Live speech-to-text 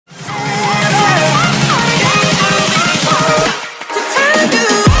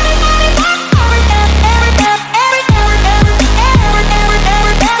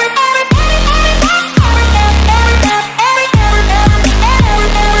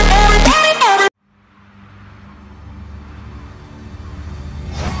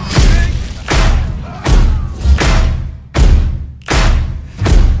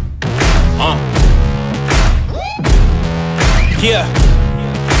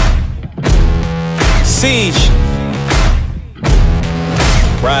Siege,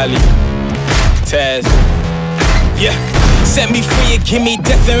 Riley, Taz, yeah. Set me free and give me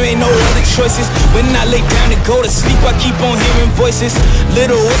death, there ain't no other choices. When I lay down to go to sleep, I keep on hearing voices.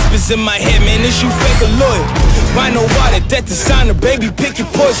 Little whispers in my head, man, is you fake or loyal? Rhino water, death to sign a baby, pick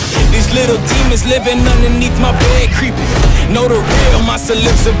your poison. These little demons living underneath my bed, creeping. Know the real monster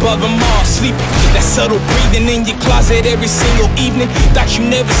lives above them all, sleeping. That subtle breathing in your closet every single evening. Thought you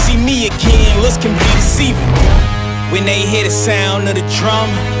never see me again, looks can be deceiving. When they hear the sound of the drum,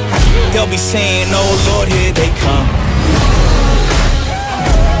 they'll be saying, oh Lord, here they come.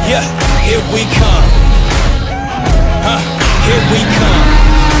 Yeah, here we come. Here we come.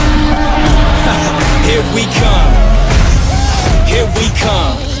 Here we come. Here we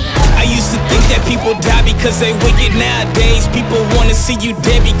come. I used to think that people die because they wicked. Nowadays people wanna see you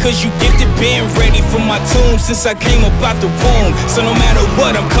dead because you gifted. Been ready for my tomb since I came up out the womb. So no matter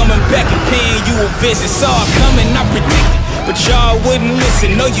what, I'm coming back and paying you a visit. Saw it coming, I predicted, but y'all wouldn't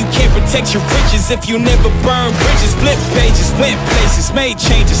listen. No, you can't protect your riches if you never burn bridges. Flip pages, went places, made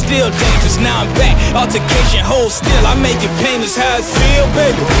changes, still dangerous. Now I'm back, altercation, hold still. I make it painless how it feel,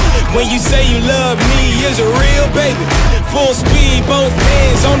 baby. When you say you love me, is it real, baby? Full speed, both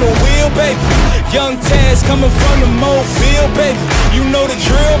hands on the wheel, baby. Young Taz coming from the Mobile, baby. You know the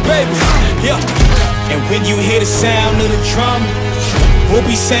drill, baby. Yeah. And when you hear the sound of the drum, we'll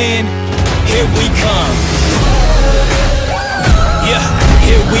be saying, here we come. Yeah,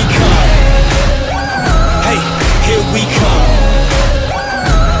 here we come. Hey, here we come.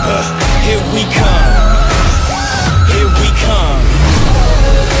 Here we come. Here we come.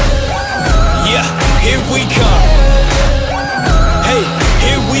 Yeah, here we come.